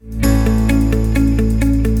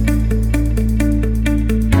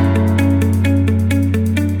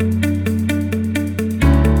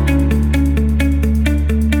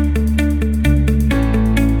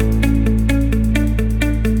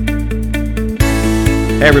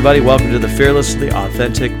Hey everybody, welcome to the Fearlessly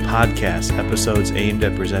Authentic Podcast, episodes aimed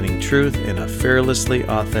at presenting truth in a fearlessly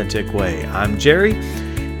authentic way. I'm Jerry,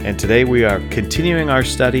 and today we are continuing our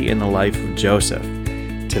study in the life of Joseph.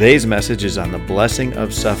 Today's message is on the blessing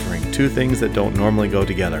of suffering, two things that don't normally go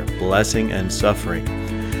together, blessing and suffering.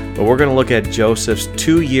 But we're going to look at Joseph's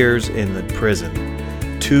 2 years in the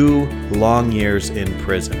prison, 2 long years in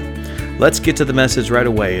prison. Let's get to the message right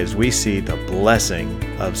away as we see the blessing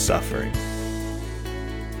of suffering.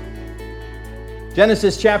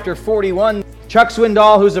 Genesis chapter 41, Chuck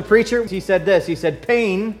Swindoll, who's a preacher, he said this. He said,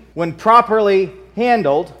 pain, when properly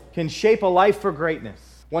handled, can shape a life for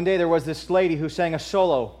greatness. One day there was this lady who sang a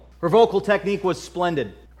solo. Her vocal technique was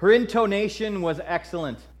splendid. Her intonation was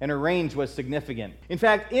excellent, and her range was significant. In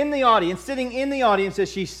fact, sitting in the audience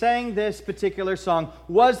as she sang this particular song,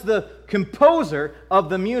 was the composer of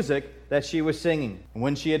the music that she was singing. And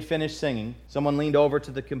when she had finished singing, someone leaned over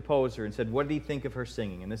to the composer and said, what did he think of her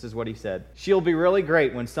singing? And this is what he said: she'll be really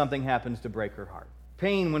great when something happens to break her heart.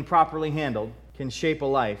 Pain, when properly handled, can shape a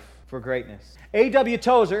life for greatness. A.W.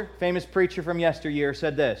 Tozer, famous preacher from yesteryear,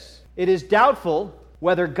 said this: it is doubtful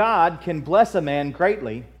whether God can bless a man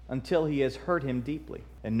greatly until he has hurt him deeply.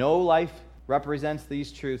 And no life represents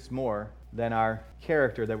these truths more than our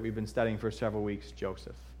character that we've been studying for several weeks,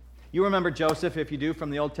 Joseph. You remember Joseph, if you do, from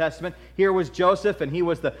the Old Testament. Here was Joseph, and he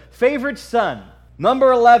was the favorite son,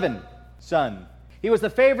 number 11 son. He was the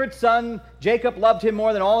favorite son. Jacob loved him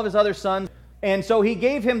more than all of his other sons. And so he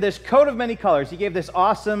gave him this coat of many colors. He gave this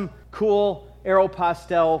awesome, cool,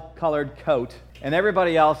 Aeropostale colored coat. And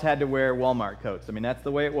everybody else had to wear Walmart coats. I mean, that's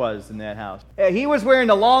the way it was in that house. He was wearing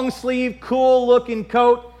the long-sleeve, cool-looking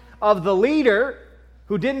coat of the leader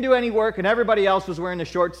who didn't do any work, and everybody else was wearing the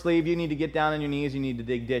short sleeve, you need to get down on your knees, you need to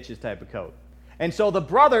dig ditches type of coat. And so the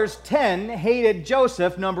brothers, 10, hated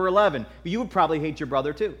Joseph, number 11. You would probably hate your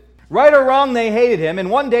brother too. Right or wrong, they hated him. And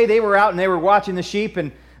one day they were out and they were watching the sheep,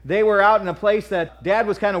 and they were out in a place that Dad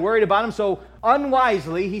was kind of worried about him. So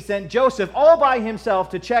unwisely, he sent Joseph all by himself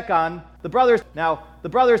to check on the brothers. Now, the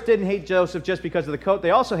brothers didn't hate Joseph just because of the coat.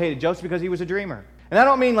 They also hated Joseph because he was a dreamer. And I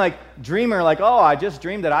don't mean like dreamer, like, oh, I just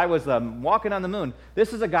dreamed that I was walking on the moon.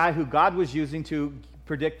 This is a guy who God was using to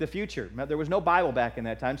predict the future. There was no Bible back in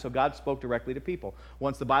that time, so God spoke directly to people.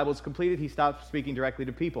 Once the Bible was completed, he stopped speaking directly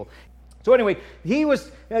to people. So anyway,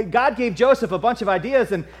 God gave Joseph a bunch of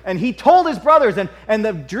ideas, and he told his brothers, and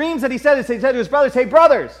the dreams that he said to his brothers, hey,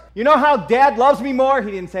 brothers, you know how Dad loves me more?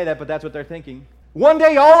 He didn't say that, but that's what they're thinking. One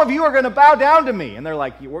day all of you are going to bow down to me. And they're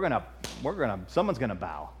like, someone's going to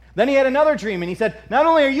bow. Then he had another dream, and he said, not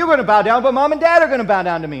only are you going to bow down, but Mom and Dad are going to bow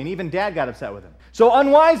down to me. And even Dad got upset with him. So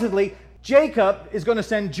unwisely, Jacob is going to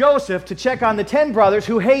send Joseph to check on the 10 brothers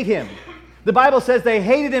who hate him. The Bible says they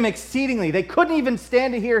hated him exceedingly. They couldn't even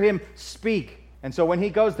stand to hear him speak. And so when he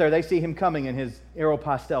goes there, they see him coming in his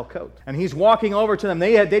Aeropostale coat. And he's walking over to them.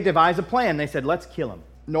 They devise a plan. They said, let's kill him.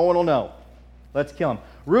 No one will know. Let's kill him.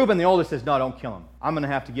 Reuben, the oldest, says, no, don't kill him. I'm going to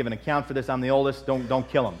have to give an account for this. I'm the oldest. Don't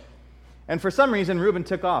kill him. And for some reason, Reuben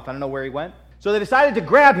took off. I don't know where he went. So they decided to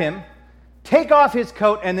grab him, take off his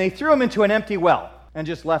coat, and they threw him into an empty well and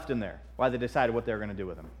just left him there while they decided what they were going to do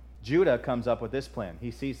with him. Judah comes up with this plan.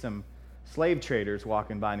 He sees some slave traders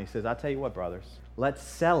walking by, and he says, I'll tell you what, brothers, let's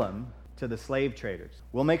sell him to the slave traders.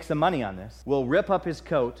 We'll make some money on this. We'll rip up his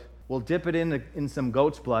coat. We'll dip it in some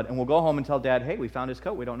goat's blood, and we'll go home and tell Dad, hey, we found his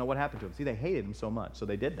coat. We don't know what happened to him. See, they hated him so much, so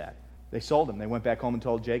they did that. They sold him. They went back home and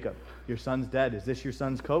told Jacob, your son's dead. Is this your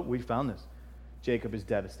son's coat? We found this. Jacob is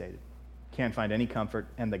devastated. Can't find any comfort,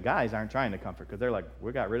 and the guys aren't trying to comfort because they're like,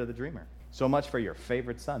 we got rid of the dreamer. So much for your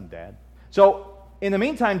favorite son, Dad. So in the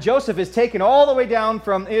meantime, Joseph is taken all the way down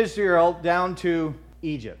from Israel down to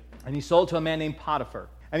Egypt, and he's sold to a man named Potiphar.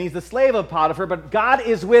 And he's the slave of Potiphar, but God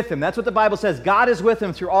is with him. That's what the Bible says. God is with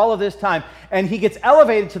him through all of this time. And he gets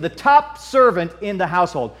elevated to the top servant in the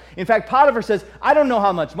household. In fact, Potiphar says, I don't know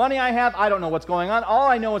how much money I have. I don't know what's going on. All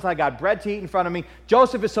I know is I got bread to eat in front of me.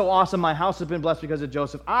 Joseph is so awesome. My house has been blessed because of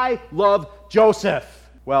Joseph. I love Joseph.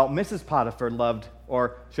 Well, Mrs. Potiphar loved,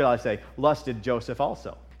 or should I say, lusted Joseph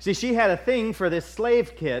also. See, she had a thing for this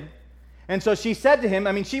slave kid. And so she said to him,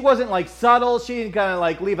 I mean, she wasn't like subtle. She didn't kind of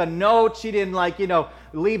like leave a note. She didn't like,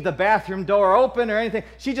 leave the bathroom door open or anything.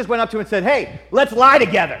 She just went up to him and said, hey, let's lie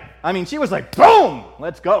together. I mean, she was like, boom,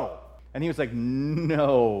 let's go. And he was like,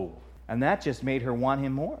 no. And that just made her want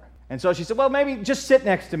him more. And so she said, well, maybe just sit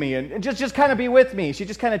next to me and just kind of be with me. She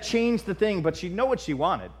just kind of changed the thing, but she knew what she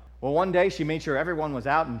wanted. Well, one day she made sure everyone was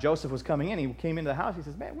out and Joseph was coming in. He came into the house. He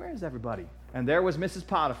says, man, where is everybody? And there was Mrs.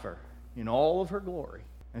 Potiphar in all of her glory.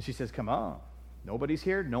 And she says, come on, nobody's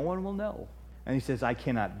here, no one will know. And he says, I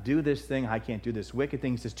cannot do this thing. I can't do this wicked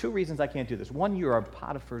thing. He says, 2 reasons I can't do this. One, you are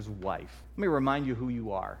Potiphar's wife. Let me remind you who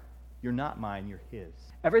you are. You're not mine, you're his.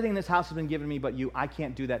 Everything in this house has been given me but you. I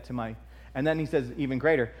can't do that to my... And then he says, even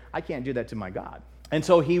greater, I can't do that to my God. And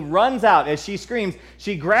so he runs out as she screams.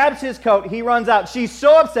 She grabs his coat. He runs out. She's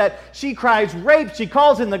so upset. She cries rape. She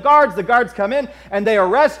calls in the guards. The guards come in and they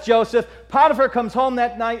arrest Joseph. Potiphar comes home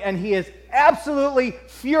that night and he is absolutely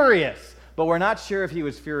furious. But we're not sure if he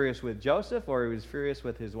was furious with Joseph or he was furious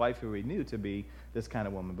with his wife, who he knew to be this kind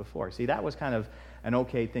of woman before. See, that was kind of an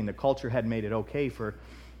okay thing. The culture had made it okay for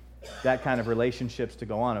that kind of relationships to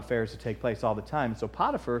go on, affairs to take place all the time. So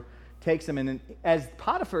Potiphar takes him in. And as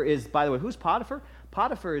Potiphar is, by the way, who's Potiphar?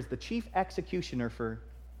 Potiphar is the chief executioner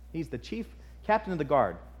he's the chief captain of the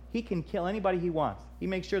guard. He can kill anybody he wants. He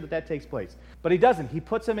makes sure that takes place. But he doesn't. He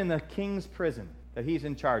puts him in the king's prison that he's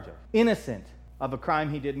in charge of, innocent of a crime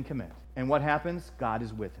he didn't commit. And what happens? God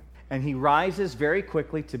is with him. And he rises very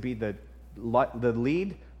quickly to be the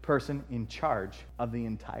lead person in charge of the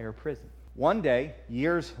entire prison. One day,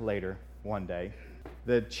 years later,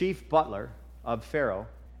 the chief butler of Pharaoh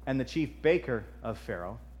and the chief baker of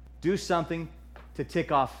Pharaoh do something to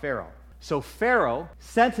tick off Pharaoh. So Pharaoh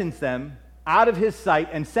sentenced them out of his sight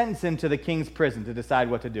and sentenced him to the king's prison to decide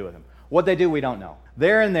what to do with him. What they do, we don't know.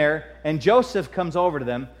 They're in there, and Joseph comes over to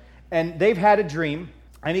them, and they've had a dream,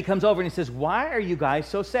 and he comes over and he says, why are you guys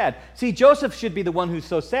so sad? See, Joseph should be the one who's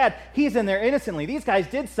so sad. He's in there innocently. These guys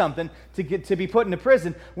did something to be put into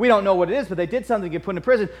prison. We don't know what it is, but they did something to get put into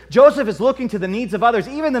prison. Joseph is looking to the needs of others,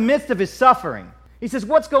 even in the midst of his suffering. He says,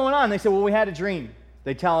 what's going on? They say, well, we had a dream.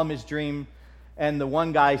 They tell him his dream, and the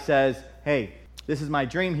one guy says, hey, this is my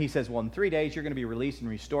dream. He says, well, in 3 days, you're going to be released and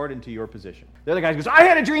restored into your position. The other guy goes, I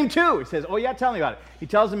had a dream too. He says, oh yeah, tell me about it. He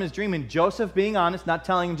tells him his dream, and Joseph, being honest, not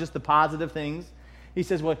telling him just the positive things, he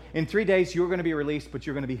says, well, in 3 days, you're going to be released, but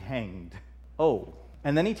you're going to be hanged. Oh.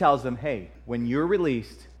 And then he tells them, hey, when you're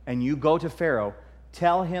released and you go to Pharaoh,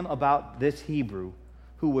 tell him about this Hebrew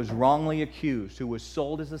who was wrongly accused, who was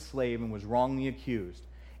sold as a slave and was wrongly accused.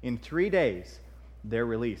 In 3 days, they're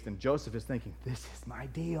released. And Joseph is thinking, this is my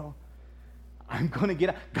deal. I'm going to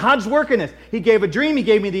get out. God's working this. He gave a dream. He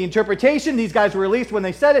gave me the interpretation. These guys were released when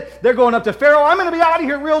they said it. They're going up to Pharaoh. I'm going to be out of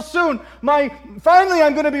here real soon. Finally,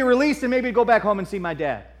 I'm going to be released and maybe go back home and see my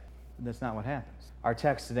dad. But that's not what happens. Our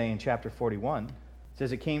text today in chapter 41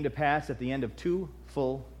 says it came to pass at the end of 2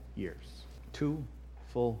 full years. 2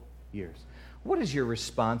 full years. What is your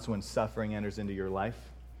response when suffering enters into your life?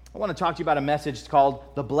 I want to talk to you about a message called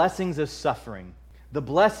The Blessings of Suffering. The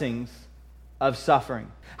blessings of suffering.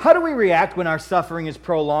 How do we react when our suffering is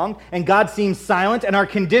prolonged and God seems silent and our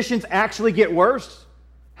conditions actually get worse?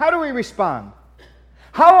 How do we respond?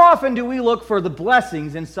 How often do we look for the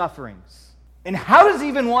blessings in sufferings? And how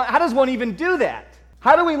does one even do that?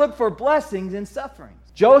 How do we look for blessings in sufferings?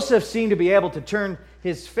 Joseph seemed to be able to turn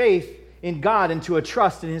his faith in God into a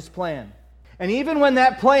trust in his plan. And even when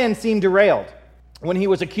that plan seemed derailed, when he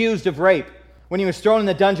was accused of rape, when he was thrown in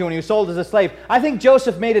the dungeon, when he was sold as a slave, I think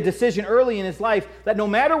Joseph made a decision early in his life that no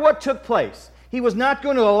matter what took place, he was not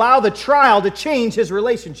going to allow the trial to change his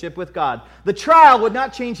relationship with God. The trial would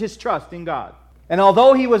not change his trust in God. And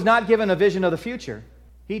although he was not given a vision of the future,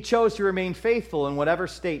 he chose to remain faithful in whatever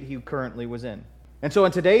state he currently was in. And so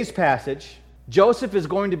in today's passage, Joseph is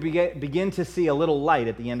going to begin to see a little light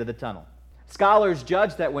at the end of the tunnel. Scholars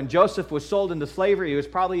judge that when Joseph was sold into slavery, he was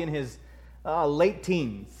probably in his late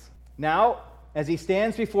teens. Now, as he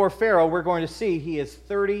stands before Pharaoh, we're going to see he is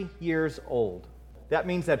 30 years old. That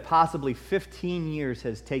means that possibly 15 years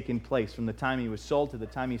has taken place from the time he was sold to the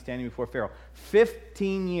time he's standing before Pharaoh.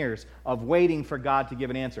 15 years of waiting for God to give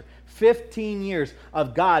an answer. 15 years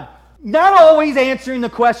of God not always answering the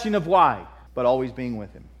question of why, but always being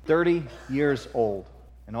with him. 30 years old.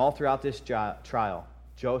 And all throughout this trial,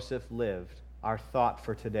 Joseph lived our thought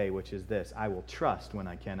for today, which is this: I will trust when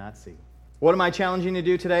I cannot see. What am I challenging you to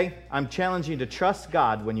do today? I'm challenging you to trust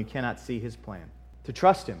God when you cannot see his plan. To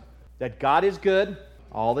trust him. That God is good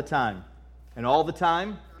all the time. And all the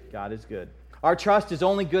time, God is good. Our trust is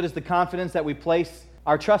only good as the confidence that we place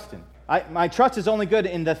our trust in. My trust is only good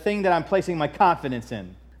in the thing that I'm placing my confidence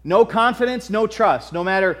in. No confidence, no trust. No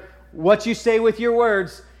matter what you say with your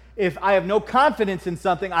words, if I have no confidence in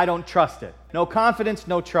something, I don't trust it. No confidence,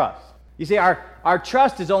 no trust. You see, our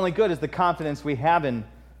trust is only good as the confidence we have in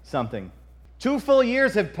something. 2 full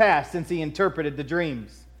years have passed since he interpreted the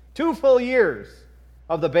dreams. 2 full years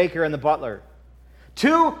of the baker and the butler.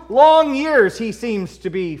 2 long years he seems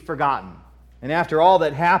to be forgotten. And after all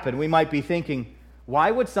that happened, we might be thinking,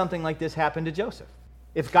 why would something like this happen to Joseph?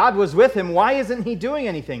 If God was with him, why isn't he doing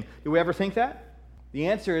anything? Do we ever think that? The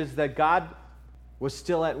answer is that God was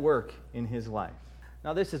still at work in his life.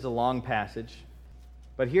 Now, this is a long passage,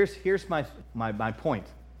 but here's my point.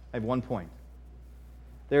 I have one point.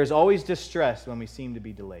 There's always distress when we seem to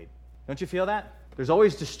be delayed. Don't you feel that? There's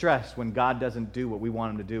always distress when God doesn't do what we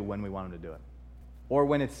want him to do when we want him to do it, or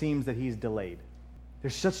when it seems that he's delayed.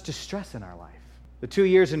 There's such distress in our life. The 2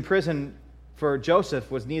 years in prison for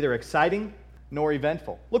Joseph was neither exciting nor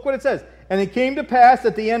eventful. Look what it says. And it came to pass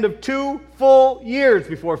at the end of 2 full years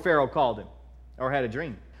before Pharaoh called him, or had a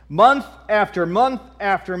dream. Month after month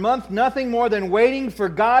after month, nothing more than waiting for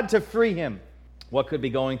God to free him. What could be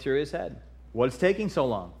going through his head? What's taking so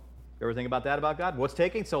long? You ever think about that about God? What's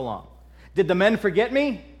taking so long? Did the men forget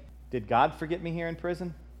me? Did God forget me here in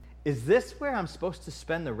prison? Is this where I'm supposed to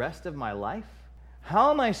spend the rest of my life?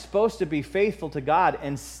 How am I supposed to be faithful to God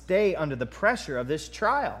and stay under the pressure of this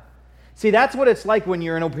trial? See, that's what it's like when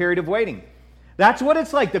you're in a period of waiting. That's what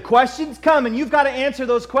it's like. The questions come, and you've got to answer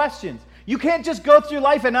those questions. You can't just go through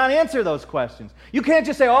life and not answer those questions. You can't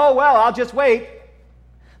just say, oh, well, I'll just wait.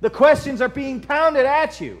 The questions are being pounded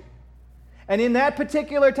at you. And in that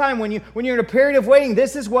particular time, when you're in a period of waiting,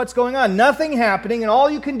 this is what's going on. Nothing happening, and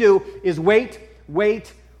all you can do is wait,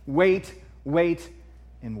 wait, wait, wait,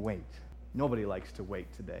 and wait. Nobody likes to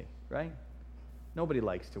wait today, right? Nobody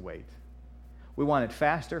likes to wait. We want it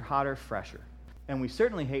faster, hotter, fresher. And we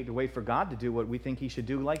certainly hate to wait for God to do what we think he should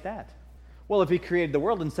do like that. Well, if he created the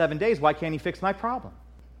world in 7 days, why can't he fix my problem?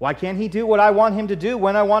 Why can't he do what I want him to do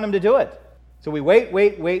when I want him to do it? So we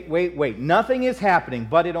wait. Nothing is happening,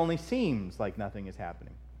 but it only seems like nothing is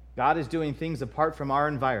happening. God is doing things apart from our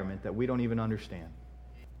environment that we don't even understand.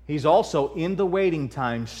 He's also, in the waiting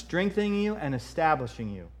time, strengthening you and establishing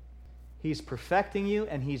you. He's perfecting you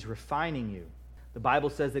and he's refining you. The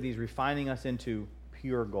Bible says that he's refining us into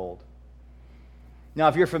pure gold. Now,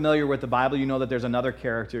 if you're familiar with the Bible, you know that there's another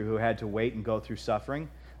character who had to wait and go through suffering.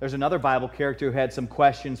 There's another Bible character who had some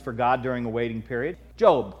questions for God during a waiting period.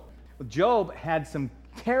 Job. Job had some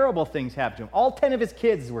terrible things happen to him. All 10 of his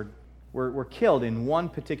kids were killed in one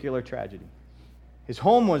particular tragedy. His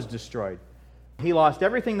home was destroyed. He lost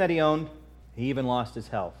everything that he owned. He even lost his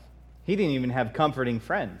health. He didn't even have comforting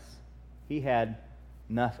friends. He had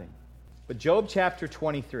nothing. But Job chapter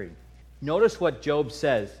 23, notice what Job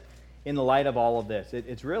says in the light of all of this.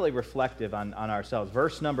 It's really reflective on ourselves.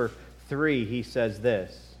 Verse number 3, he says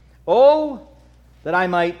this, Oh, that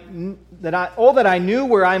I knew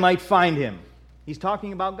where I might find him. He's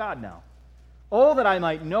talking about God now. Oh, that I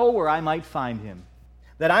might know where I might find him,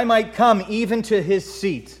 that I might come even to his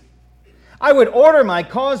seat. I would order my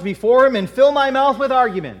cause before him and fill my mouth with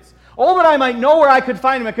arguments. Oh, that I might know where I could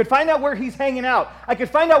find him. I could find out where he's hanging out. I could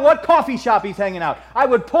find out what coffee shop he's hanging out. I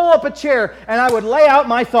would pull up a chair and I would lay out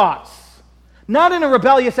my thoughts. Not in a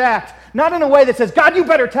rebellious act. Not in a way that says, God, you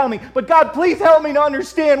better tell me. But God, please help me to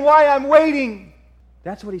understand why I'm waiting.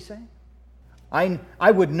 That's what he's saying.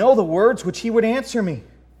 I would know the words which he would answer me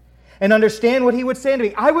and understand what he would say to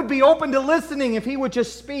me. I would be open to listening if he would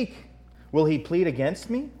just speak. Will he plead against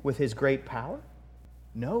me with his great power?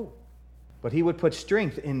 No. But he would put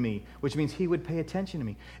strength in me, which means he would pay attention to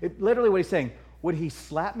me. Literally what he's saying, would he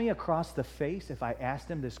slap me across the face if I asked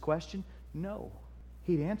him this question? No.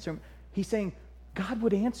 He'd answer me. He's saying, God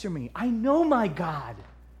would answer me. I know my God.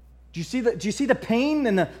 Do you see the pain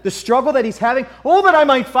and the struggle that he's having? Oh, that I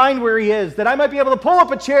might find where he is, that I might be able to pull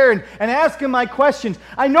up a chair and ask him my questions.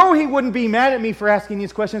 I know he wouldn't be mad at me for asking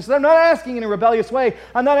these questions, so I'm not asking in a rebellious way.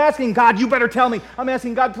 I'm not asking, God, you better tell me. I'm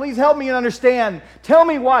asking, God, please help me and understand. Tell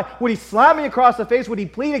me why. Would he slap me across the face? Would he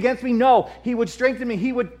plead against me? No. He would strengthen me.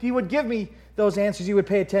 He would give me those answers. He would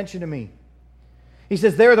pay attention to me. He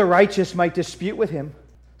says, there the righteous might dispute with him.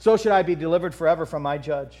 So should I be delivered forever from my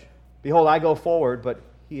judge. Behold, I go forward, but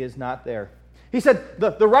he is not there. He said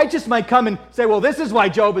the righteous might come and say, well, this is why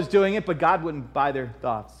Job is doing it, but God wouldn't buy their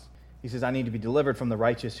thoughts. He says, I need to be delivered from the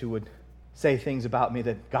righteous who would say things about me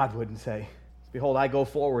that God wouldn't say. Behold, I go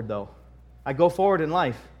forward, though. I go forward in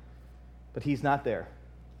life, but he's not there.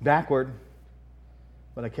 Backward,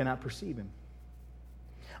 but I cannot perceive him.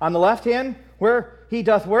 On the left hand, where he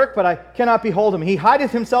doth work, but I cannot behold him. He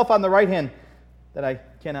hideth himself on the right hand, that I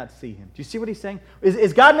cannot see him. Do you see what he's saying?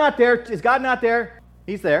 Is God not there? Is God not there?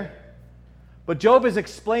 He's there. But Job is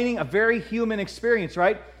explaining a very human experience,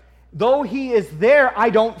 right? Though he is there, I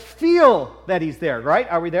don't feel that he's there, right?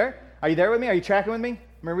 Are we there? Are you there with me? Are you tracking with me?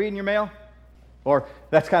 Am I reading your mail? Or,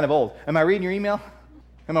 that's kind of old. Am I reading your email?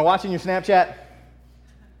 Am I watching your Snapchat?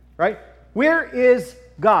 Right? Where is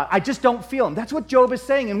God? I just don't feel him. That's what Job is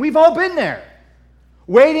saying, and we've all been there.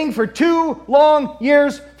 Waiting for 2 long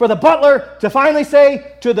years for the butler to finally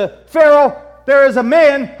say to the Pharaoh, there is a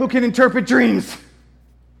man who can interpret dreams.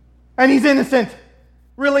 And he's innocent.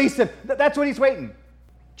 Release him. That's what he's waiting.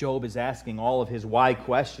 Job is asking all of his why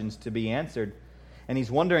questions to be answered. And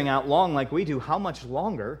he's wondering out long, like we do, how much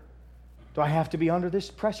longer do I have to be under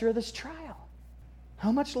this pressure of this trial?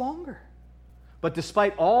 How much longer? But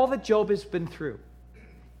despite all that Job has been through,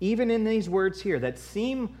 even in these words here that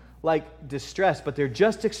seem like distress, but they're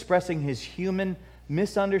just expressing his human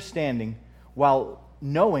misunderstanding while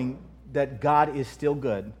knowing that God is still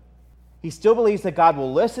good. He still believes that God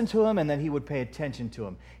will listen to him and that he would pay attention to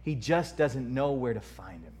him. He just doesn't know where to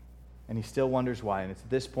find him. And he still wonders why. And it's at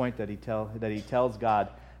this point that he tells God,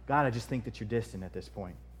 God, I just think that you're distant at this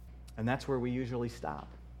point. And that's where we usually stop.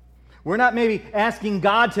 We're not maybe asking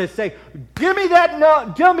God to say, give me that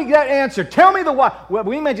answer. Tell me the why. Well,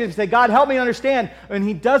 we may just say, God, help me understand. And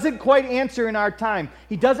he doesn't quite answer in our time.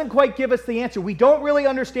 He doesn't quite give us the answer. We don't really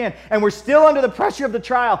understand. And we're still under the pressure of the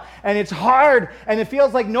trial. And it's hard. And it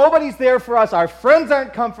feels like nobody's there for us. Our friends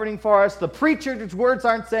aren't comforting for us. The preacher's words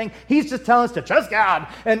aren't saying. He's just telling us to trust God.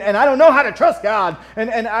 And I don't know how to trust God.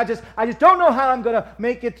 And I just don't know how I'm going to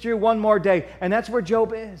make it through one more day. And that's where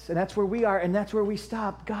Job is. And that's where we are. And that's where we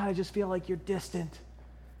stop. God, I just feel like you're distant.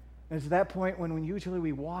 And it's at that point when usually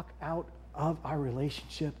we walk out of our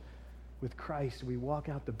relationship with Christ. We walk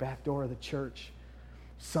out the back door of the church.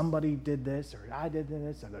 Somebody did this, or I did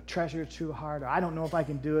this, or the treasure's too hard, or I don't know if I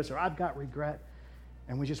can do this, or I've got regret.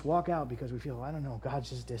 And we just walk out because we feel, I don't know, God's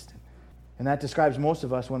just distant. And that describes most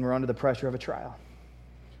of us when we're under the pressure of a trial.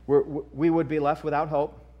 We would be left without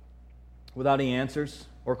hope, without any answers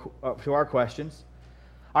to our questions.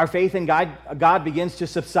 Our faith in God begins to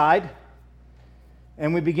subside,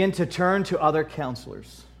 and we begin to turn to other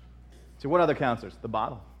counselors. So what other counselors? The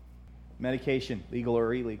bottle, medication, legal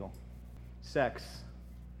or illegal, sex.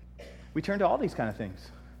 We turn to all these kind of things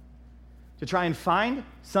to try and find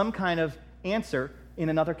some kind of answer in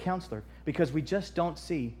another counselor because we just don't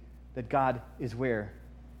see that God is where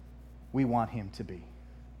we want him to be.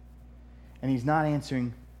 And he's not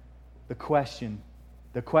answering the question.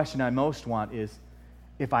 The question I most want is,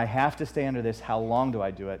 if I have to stay under this, how long do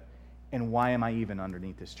I do it? And why am I even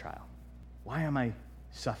underneath this trial? Why am I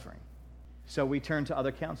suffering? So we turn to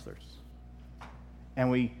other counselors.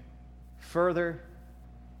 And we further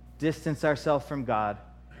distance ourselves from God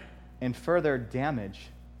and further damage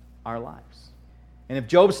our lives. And if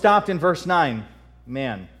Job stopped in verse 9,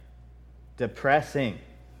 man, depressing.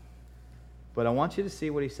 But I want you to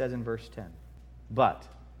see what he says in verse 10. But,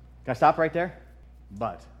 can I stop right there?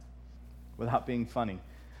 But, without being funny,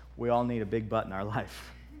 we all need a big but in our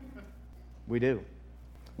life. We do.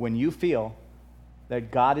 When you feel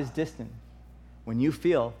that God is distant, when you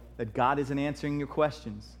feel that God isn't answering your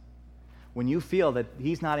questions, when you feel that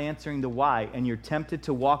he's not answering the why, and you're tempted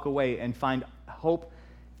to walk away and find hope,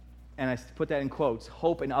 and I put that in quotes,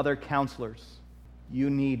 hope in other counselors, you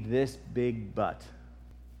need this big but.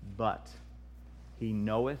 But he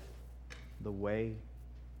knoweth the way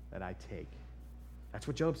that I take. That's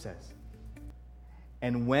what Job says.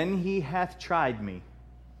 And when he hath tried me,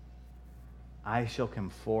 I shall come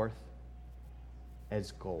forth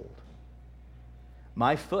as gold.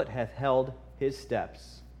 My foot hath held his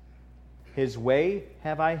steps. His way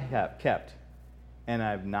have I kept, and I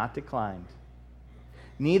have not declined.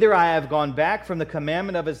 Neither I have gone back from the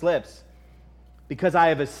commandment of his lips, because I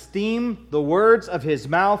have esteemed the words of his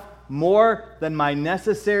mouth more than my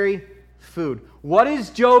necessary food. What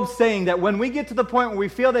is Job saying? That when we get to the point where we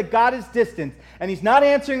feel that God is distant and he's not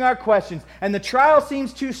answering our questions and the trial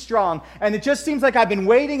seems too strong and it just seems like I've been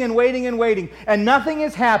waiting and waiting and waiting and nothing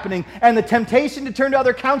is happening and the temptation to turn to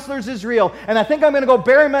other counselors is real and I think I'm going to go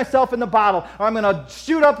bury myself in the bottle or I'm going to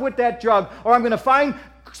shoot up with that drug or I'm going to find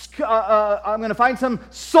some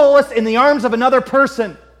solace in the arms of another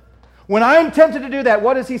person. When I'm tempted to do that,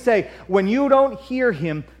 what does he say? When you don't hear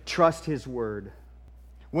him, trust his word.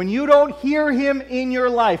 When you don't hear him in your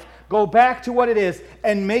life, go back to what it is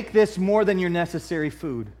and make this more than your necessary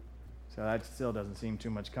food. So that still doesn't seem too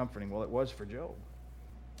much comforting. Well, it was for Job.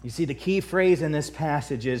 You see, the key phrase in this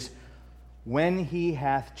passage is, when he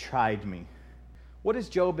hath tried me. What is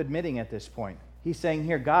Job admitting at this point? He's saying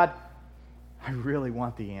here, God, I really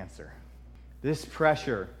want the answer. This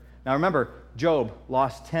pressure. Now remember, Job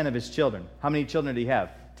lost 10 of his children. How many children did he have?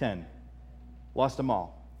 10. Lost them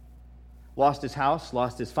all. Lost his house,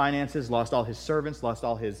 lost his finances, lost all his servants, lost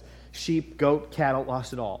all his sheep, goat, cattle,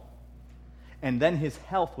 lost it all. And then his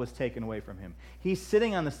health was taken away from him. He's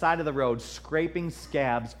sitting on the side of the road scraping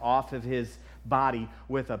scabs off of his body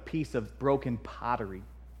with a piece of broken pottery.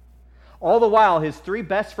 All the while, his 3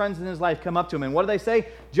 best friends in his life come up to him, and what do they say?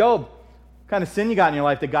 Job, what kind of sin you got in your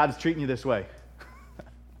life that God is treating you this way?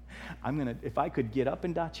 If I could get up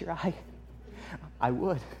and dot your I, I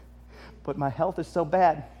would. but my health is so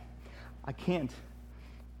bad, I can't.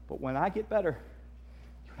 But when I get better,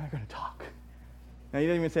 you and I are going to talk. Now, he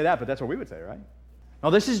didn't even say that, but that's what we would say, right? Now,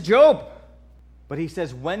 this is Job. But he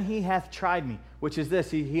says, when he hath tried me, which is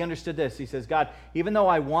this, he understood this. He says, God, even though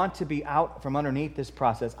I want to be out from underneath this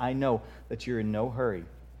process, I know that you're in no hurry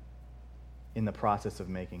in the process of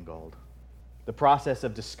making gold. The process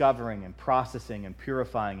of discovering and processing and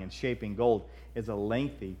purifying and shaping gold is a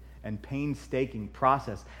lengthy and painstaking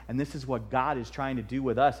process. And this is what God is trying to do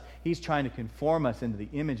with us. He's trying to conform us into the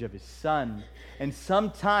image of His Son. And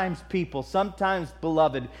sometimes,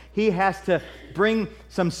 beloved, He has to bring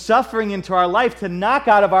some suffering into our life to knock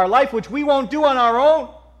out of our life, which we won't do on our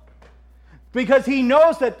own. Because He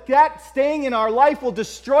knows that staying in our life will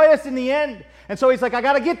destroy us in the end. And so He's like, I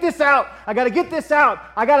got to get this out. I got to get this out.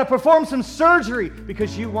 I got to perform some surgery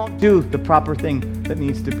because you won't do the proper thing that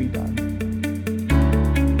needs to be done.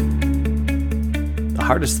 The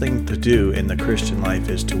hardest thing to do in the Christian life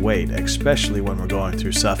is to wait, especially when we're going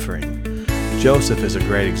through suffering. Joseph is a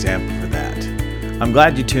great example for that. I'm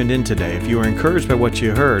glad you tuned in today. If you were encouraged by what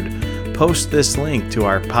you heard, post this link to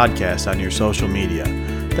our podcast on your social media.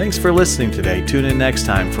 Thanks for listening today. Tune in next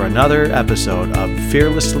time for another episode of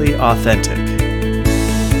Fearlessly Authentic.